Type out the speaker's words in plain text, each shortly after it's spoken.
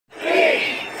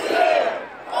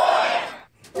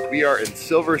We are in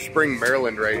Silver Spring,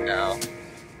 Maryland right now,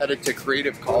 headed to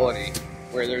Creative Colony,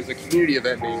 where there's a community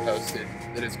event being hosted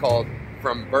that is called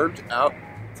From Burnt Out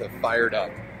to Fired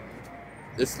Up.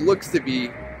 This looks to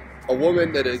be a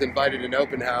woman that has invited an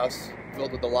open house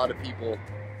filled with a lot of people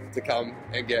to come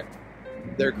and get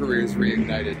their careers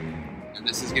reignited. And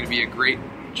this is going to be a great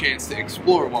chance to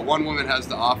explore what one woman has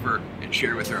to offer and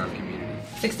share with her own community.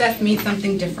 Success means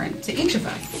something different to each of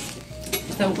us.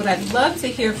 So what I'd love to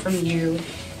hear from you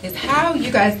is how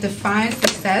you guys define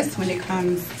success when it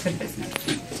comes to business.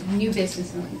 New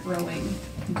business and growing.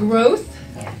 Growth?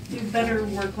 Yeah. Do better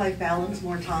work-life balance,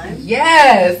 more time.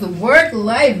 Yes,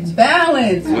 work-life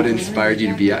balance. What inspired you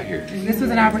to be out here? This was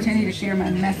an opportunity to share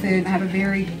my message. I have a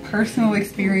very personal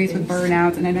experience with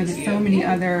burnouts, and I know that so many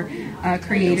other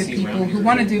creative people who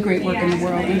want to do great work in the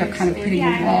world end up kind of hitting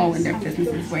a wall in their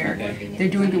businesses where they're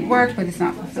doing good work, but it's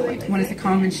not fulfilling. I wanted to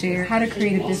come and share how to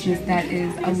create a business that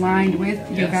is aligned with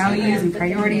your values and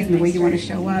priorities and the way you want to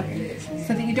show up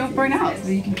so that you don't burn out, so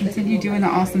that you can continue doing the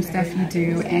awesome stuff you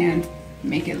do and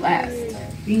make it last.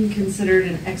 Being considered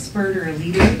an expert or a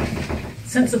leader.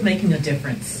 Sense of making a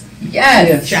difference.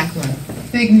 Yes. Jacqueline.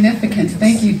 Significance.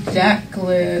 Thank you,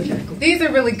 Jacqueline. These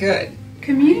are really good.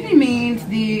 Community means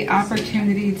the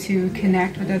opportunity to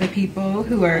connect with other people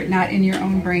who are not in your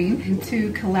own brain, and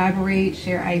to collaborate,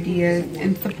 share ideas,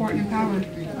 and support and empower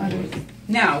others.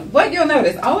 Now, what you'll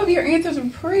notice, all of your answers were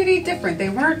pretty different. They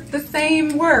weren't the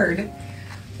same word.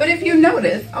 But if you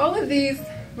notice, all of these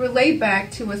relate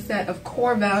back to a set of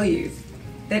core values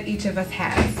that each of us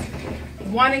has.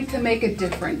 Wanting to make a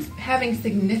difference, having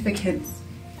significance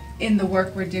in the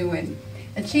work we're doing,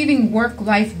 achieving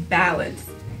work-life balance,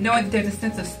 knowing that there's a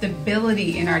sense of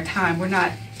stability in our time. We're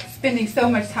not spending so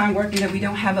much time working that we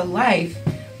don't have a life,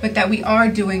 but that we are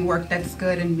doing work that's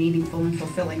good and meaningful and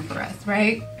fulfilling for us,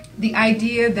 right? The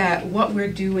idea that what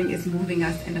we're doing is moving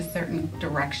us in a certain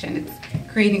direction.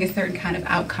 It's creating a certain kind of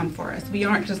outcome for us. We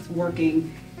aren't just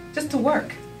working just to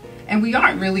work. And we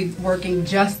aren't really working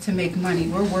just to make money.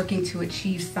 We're working to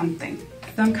achieve something,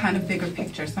 some kind of bigger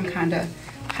picture, some kind of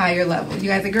higher level. You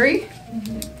guys agree?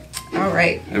 Mm-hmm. All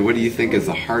right. And what do you think is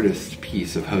the hardest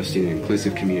piece of hosting an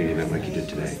inclusive community event like you did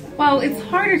today? Well, it's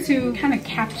harder to kind of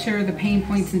capture the pain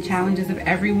points and challenges of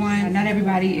everyone. Not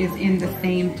everybody is in the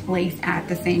same place at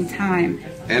the same time.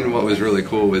 And what was really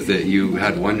cool was that you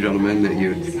had one gentleman that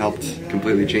you helped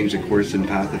completely change the course and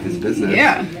path of his business.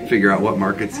 Yeah. Figure out what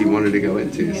markets he wanted to go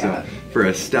into. Yeah. So for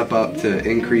a step up to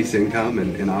increase income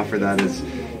and offer that as,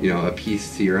 you know, a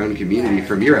piece to your own community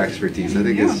from your expertise, I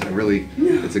think is a really,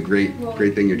 it's a great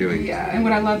thing you're doing. Yeah, and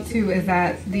what I love too is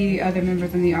that the other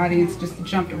members in the audience just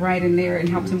jumped right in there and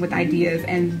helped him with ideas,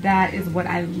 and that is what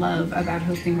I love about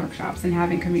hosting workshops and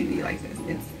having community like this.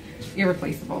 It's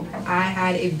irreplaceable. I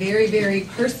had a very, very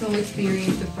personal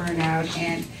experience with burnout,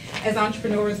 and as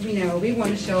entrepreneurs, we know we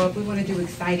want to show up, we want to do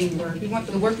exciting work, we want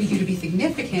the work we do to be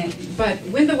significant, but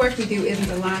when the work we do isn't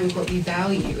aligned with what we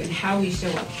value and how we show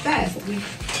up best, we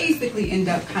basically end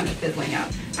up kind of fizzling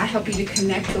out. I help you to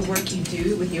connect the work you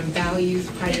do with your values,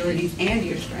 priorities, and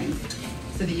your strengths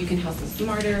so that you can hustle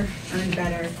smarter, earn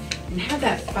better, and have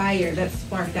that fire, that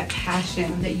spark, that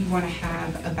passion that you want to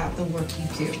have about the work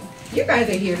you do. You guys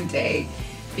are here today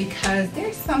because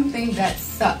there's something that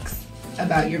sucks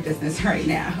about your business right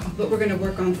now. What we're going to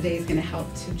work on today is going to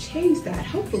help to change that,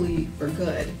 hopefully for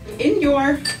good. In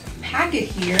your packet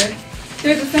here,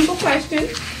 there's a simple question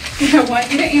I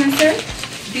want you to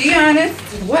answer. Be honest.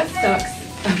 What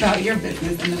sucks about your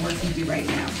business and the work you do right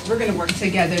now? We're going to work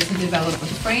together to develop a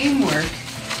framework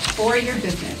for your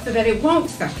business so that it won't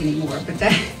suck anymore, but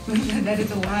that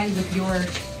it's aligned with your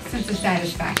sense of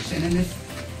satisfaction and this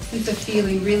sense of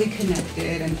feeling really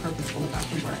connected and purposeful about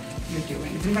the work you're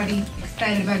doing. Is everybody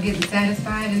excited about getting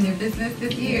satisfied in their business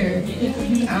this year?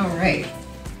 All right.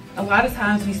 A lot of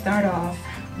times we start off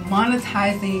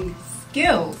monetizing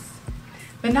skills,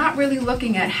 but not really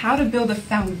looking at how to build a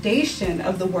foundation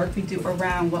of the work we do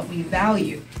around what we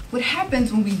value. What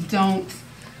happens when we don't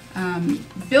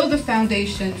build a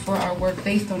foundation for our work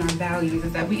based on our values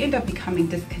is that we end up becoming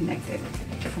disconnected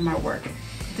from our work,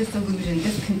 disillusioned,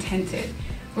 discontented.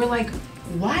 We're like,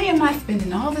 why am I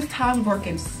spending all this time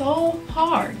working so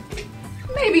hard?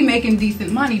 Maybe making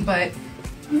decent money, but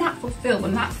I'm not fulfilled,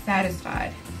 I'm not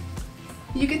satisfied.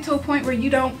 You get to a point where you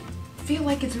don't feel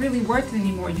like it's really worth it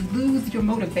anymore. You lose your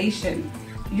motivation,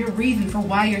 your reason for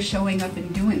why you're showing up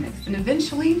and doing this. And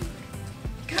eventually, you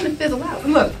kind of fizzle out.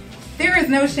 And look, there is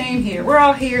no shame here. We're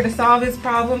all here to solve this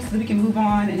problem so that we can move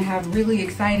on and have really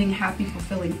exciting, happy,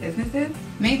 fulfilling businesses.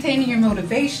 Maintaining your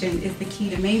motivation is the key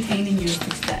to maintaining your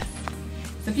success.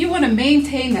 So if you want to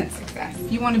maintain that success,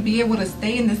 if you want to be able to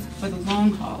stay in this for the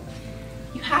long haul,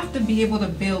 you have to be able to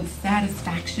build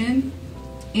satisfaction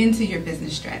into your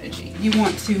business strategy. You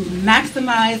want to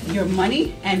maximize your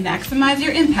money and maximize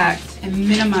your impact and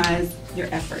minimize your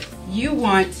effort. You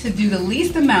want to do the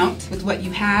least amount with what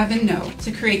you have and know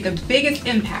to create the biggest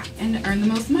impact and to earn the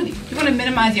most money. You want to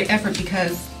minimize your effort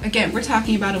because, again, we're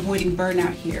talking about avoiding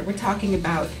burnout here. We're talking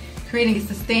about creating a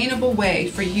sustainable way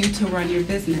for you to run your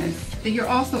business that you're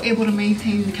also able to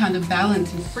maintain the kind of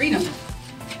balance and freedom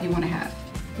you want to have.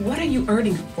 What are you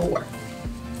earning for?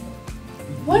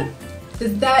 What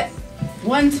does that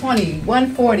 120,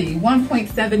 140,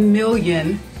 1.7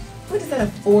 million, what does that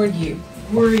afford you?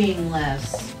 Worrying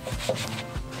less.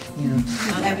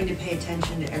 Not having to pay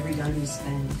attention to every dime you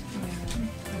spend.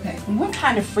 Okay, and what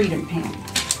kind of freedom, Pam?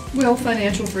 Well,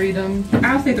 financial freedom.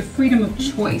 I'll say the freedom of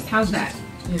choice. How's that?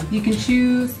 Yeah. You can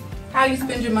choose how you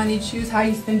spend your money, choose how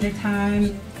you spend your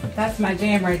time. That's my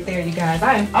jam right there, you guys.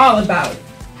 I am all about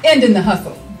ending the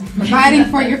hustle. Providing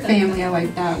for your family, I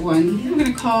like that one. I'm going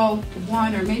to call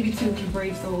one or maybe two of you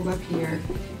brave souls up here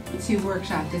to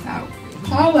workshop this out.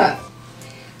 Paula,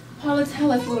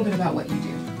 tell us a little bit about what you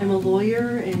do. I'm a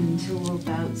lawyer, and until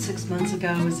about 6 months ago,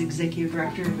 I was executive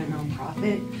director of a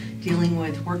nonprofit dealing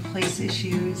with workplace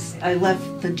issues. I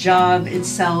left the job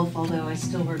itself, although I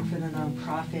still work for the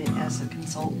nonprofit as a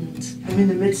consultant. I'm in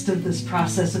the midst of this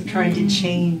process of trying to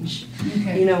change,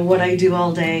 what I do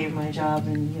all day in my job,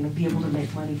 and be able to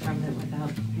make money from it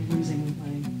without losing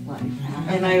my life.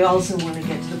 And I also want to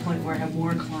get to the point where I have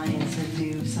more clients and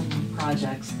do some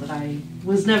projects that I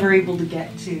was never able to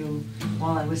get to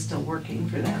while I was still working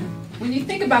for them. When you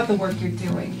think about the work you're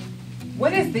doing,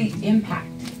 what is the impact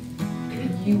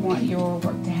you want your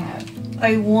work to have?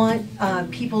 I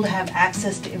want people to have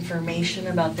access to information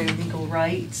about their legal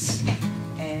rights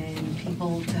and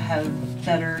people to have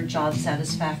better job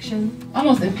satisfaction.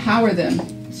 Almost empower them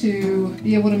to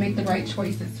be able to make the right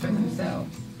choices for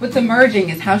themselves. What's emerging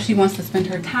is how she wants to spend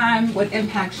her time, what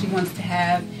impact she wants to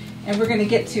have, and we're going to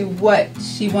get to what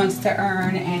she wants to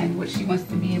earn and what she wants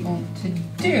to be able to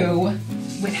do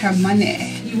with her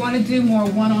money. You want to do more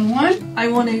one-on-one? I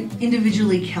want to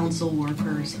individually counsel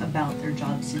workers about their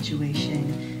job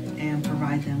situation and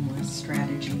provide them with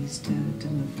strategies to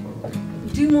move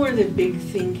forward. Do more of the big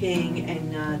thinking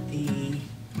and not the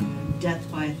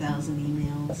death by 1,000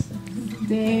 emails.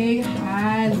 Stay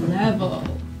high level.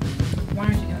 Why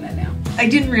aren't you doing that now? I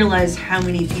didn't realize how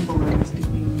many people I was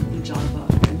doing the job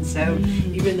of. And so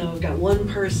even though I've got one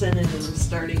person and I'm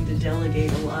starting to delegate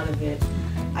a lot of it,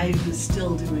 I was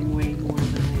still doing way more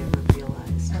than I ever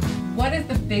realized. What is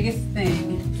the biggest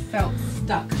thing you felt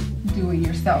stuck doing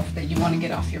yourself that you want to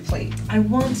get off your plate? I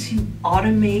want to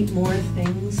automate more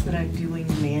things that I'm doing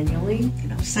manually.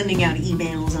 Sending out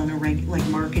emails on a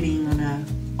marketing on a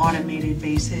automated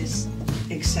basis,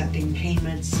 accepting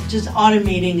payments, just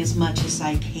automating as much as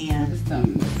I can.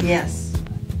 Systems. Yes.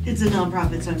 It's a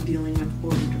nonprofit, so I'm dealing with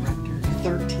board of directors,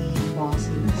 13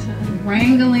 bosses.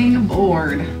 Wrangling a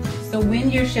board. So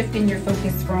when you're shifting your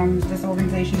focus from this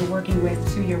organization you're working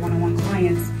with to your one-on-one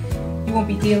clients, you won't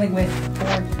be dealing with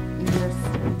board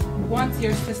members. Once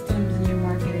your systems and your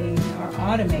marketing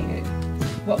are automated,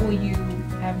 what will you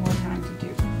have more time to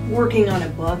do? Working on a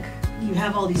book, you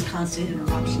have all these constant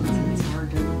interruptions and it's hard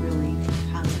to really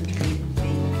concentrate and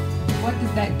think. What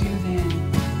does that do then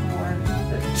for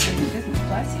the business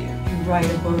plus you? You write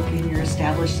a book and you're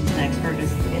established as an expert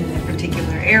in a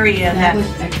particular area.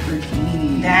 Established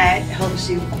expertise. That helps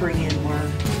you bring in more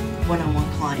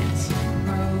one-on-one clients.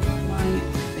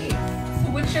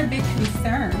 So what's your big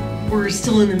concern? We're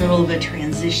still in the middle of a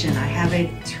transition. I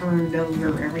haven't turned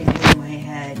over everything in my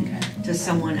head to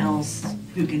someone else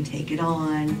who can take it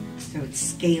on. So it's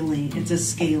scaling. It's a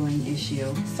scaling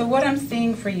issue. So what I'm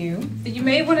seeing for you, you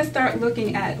may want to start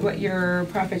looking at what your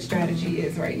profit strategy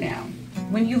is right now.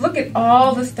 When you look at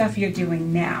all the stuff you're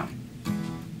doing now,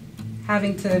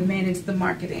 having to manage the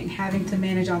marketing, having to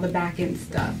manage all the back-end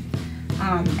stuff,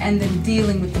 and then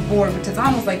dealing with the board, which is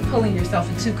almost like pulling yourself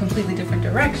in two completely different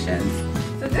directions.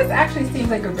 So this actually seems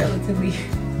like a relatively,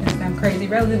 this sounds crazy,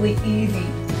 relatively easy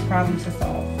problem to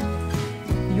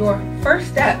solve. Your first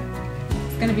step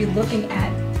is going to be looking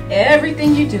at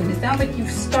everything you do. And it sounds like you've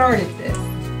started this,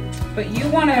 but you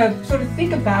want to sort of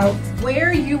think about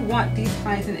where you want these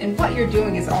clients, and what you're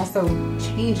doing is also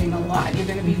changing a lot. You're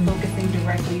going to be focusing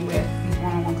directly with these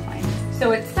one-on-one clients.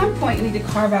 So at some point you need to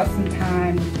carve out some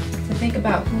time to think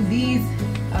about who these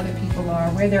other people are,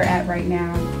 where they're at right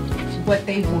now, what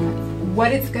they want,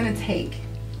 what it's going to take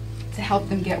to help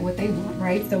them get what they want,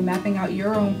 right? So mapping out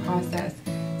your own process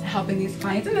to helping these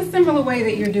clients in a similar way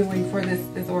that you're doing for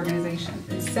this organization.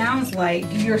 It sounds like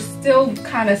you're still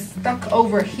kind of stuck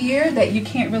over here, that you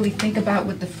can't really think about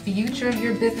what the future of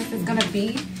your business is going to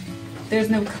be. There's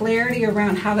no clarity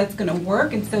around how that's going to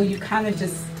work, and so you kind of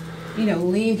just,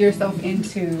 leaned yourself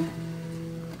into,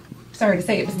 sorry to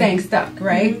say it, but staying stuck,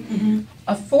 right? Mm-hmm.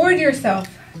 Afford yourself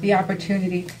the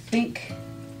opportunity to think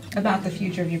about the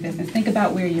future of your business. Think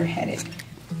about where you're headed.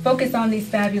 Focus on these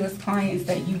fabulous clients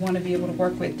that you want to be able to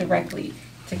work with directly,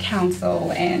 to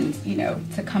counsel and,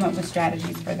 to come up with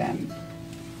strategies for them.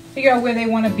 Figure out where they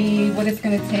want to be, what it's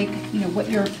going to take, what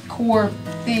your core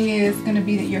thing is going to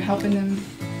be that you're helping them,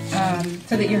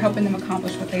 so that you're helping them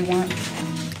accomplish what they want.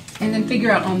 And then figure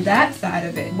out on that side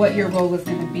of it what your role is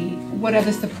going to be, what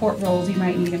other support roles you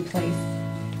might need in place.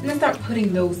 And then start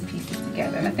putting those pieces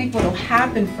together. And I think what will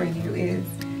happen for you is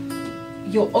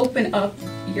you'll open up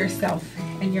yourself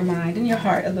and your mind and your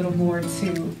heart a little more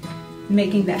to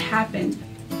making that happen.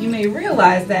 You may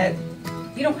realize that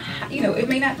you don't, it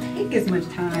may not take as much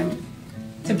time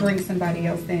to bring somebody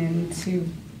else in to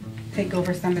take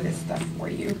over some of this stuff for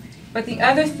you. But the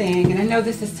other thing, and I know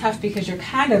this is tough because you're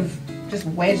kind of just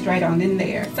wedged right on in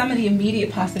there, some of the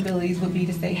immediate possibilities would be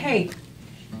to say, hey,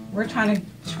 we're trying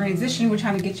to transition, we're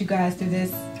trying to get you guys through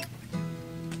this,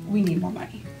 we need more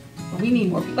money, or we need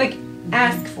more people. Like,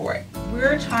 ask for it.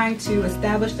 We're trying to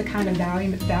establish the kind of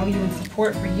value and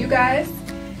support for you guys.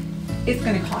 It's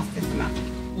going to cost this amount.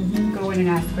 Mm-hmm. Go in and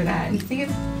ask for that and see if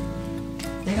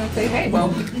they don't say, hey, well,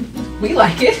 we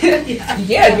like it.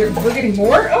 Yeah, we're getting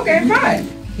more? Okay, fine.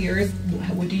 Here's,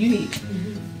 what do you need?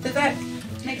 Mm-hmm. Does that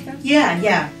make sense?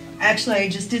 Yeah. Actually, I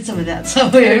just did some of that, so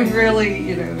it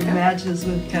really, matches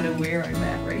with kind of where I'm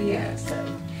at right now. So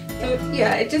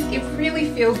it really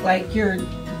feels like you're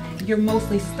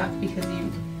mostly stuck because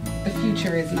the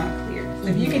future is not clear. So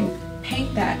if you can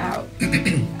paint that out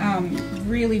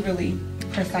really, really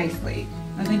precisely,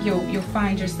 I think you'll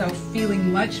find yourself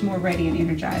feeling much more ready and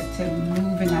energized to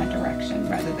move in that direction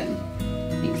rather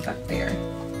than being stuck there.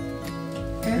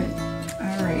 Good.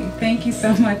 All right. Thank you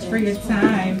so much for your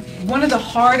time. One of the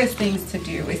hardest things to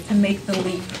do is to make the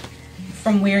leap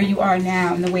from where you are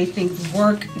now and the way things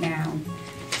work now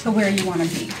to where you want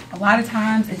to be. A lot of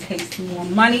times it takes more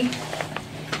money.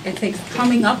 It takes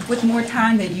coming up with more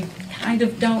time that you kind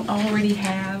of don't already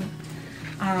have.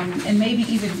 And maybe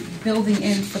even building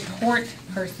in support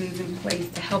persons in place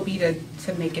to help you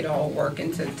to make it all work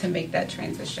and to make that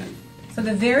transition. So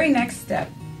the very next step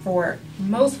for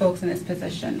most folks in this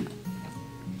position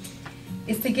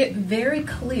is to get very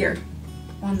clear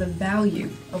on the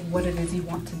value of what it is you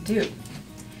want to do.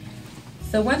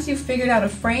 So once you've figured out a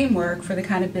framework for the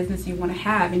kind of business you want to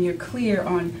have and you're clear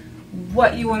on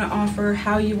what you want to offer,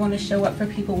 how you want to show up for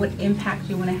people, what impact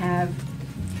you want to have,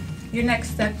 your next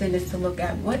step then is to look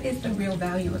at what is the real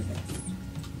value of this.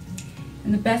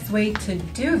 And the best way to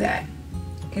do that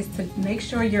is to make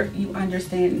sure you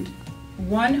understand,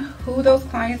 one, who those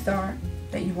clients are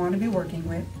that you want to be working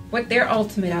with, what their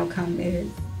ultimate outcome is,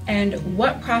 and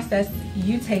what process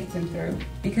you take them through.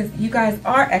 Because you guys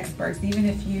are experts, even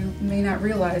if you may not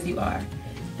realize you are.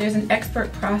 There's an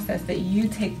expert process that you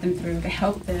take them through to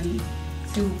help them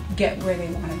to get where they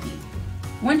want to be.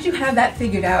 Once you have that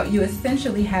figured out, you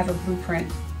essentially have a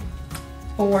blueprint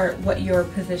for what your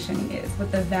positioning is,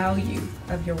 what the value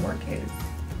of your work is.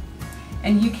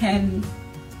 And you can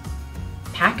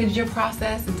package your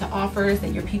process into offers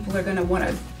that your people are going to want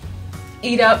to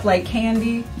eat up like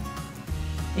candy.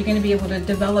 You're going to be able to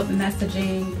develop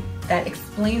messaging that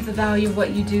explains the value of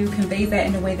what you do, conveys that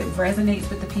in a way that resonates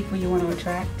with the people you want to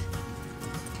attract.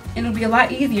 And it'll be a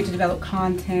lot easier to develop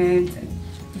content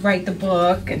and write the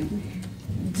book and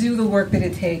do the work that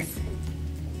it takes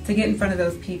to get in front of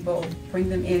those people, bring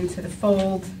them into the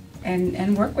fold,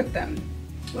 and work with them.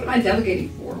 What am I delegating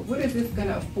for? What is this going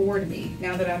to afford me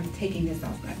now that I'm taking this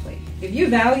off my plate? If you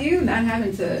value not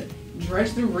having to dredge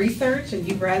through research and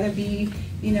you'd rather be,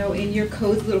 in your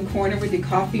cozy little corner with your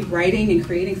coffee writing and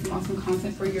creating some awesome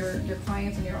content for your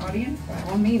clients and your audience, by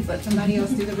all means, let somebody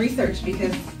else do the research,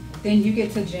 because then you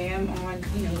get to jam on,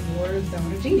 your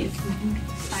zone of genius.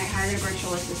 I hired a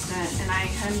virtual assistant, and I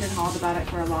hemmed and hawed about it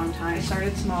for a long time. I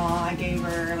started small. I gave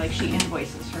her, she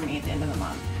invoices for me at the end of the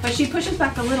month. But she pushes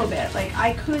back a little bit.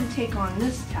 I could take on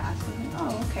this task. I'm like,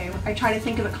 oh, okay. I try to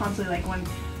think of it constantly, when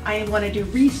I want to do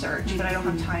research, but I don't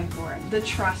have time for it. The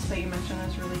trust that you mentioned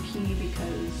is really key,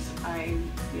 because I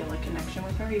feel a connection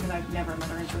with her, even though I've never met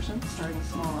her in person. Starting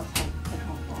small is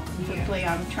helpful. Hopefully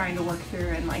I'm trying to work through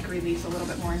and release a little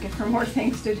bit more and give her more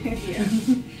things to do.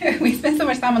 Yeah. We spend so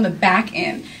much time on the back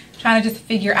end trying to just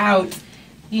figure out,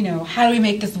 how do we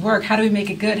make this work? How do we make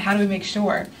it good? How do we make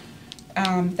sure?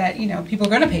 that, you know, people are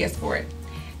going to pay us for it.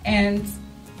 And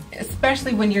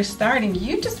especially when you're starting,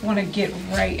 you just want to get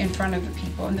right in front of the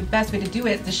people. And the best way to do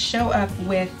it is to show up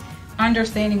with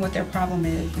understanding what their problem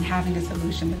is and having a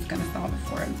solution that's going to solve it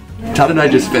for them. Todd and I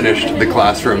just finished the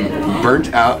class from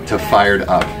burnt out to fired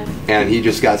up, and he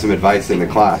just got some advice in the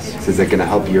class. Is it going to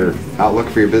help your outlook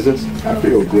for your business? I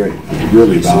feel great.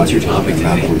 Really valuable. So what's your topic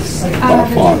today? That was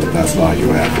by far the best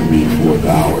value add for me for the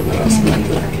hour that I spent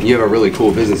there. You have a really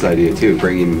cool business idea too,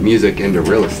 bringing music into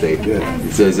real estate. Yeah.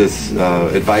 So is this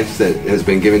advice that has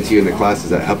been given to you in the class, does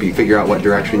that help you figure out what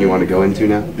direction you want to go into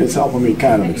now? It's helping me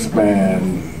kind of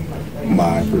expand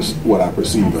what I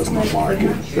perceive as my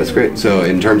market. That's great. So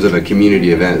in terms of a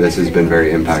community event, this has been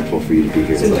very impactful for you to be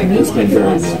here. It's been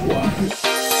very worthwhile.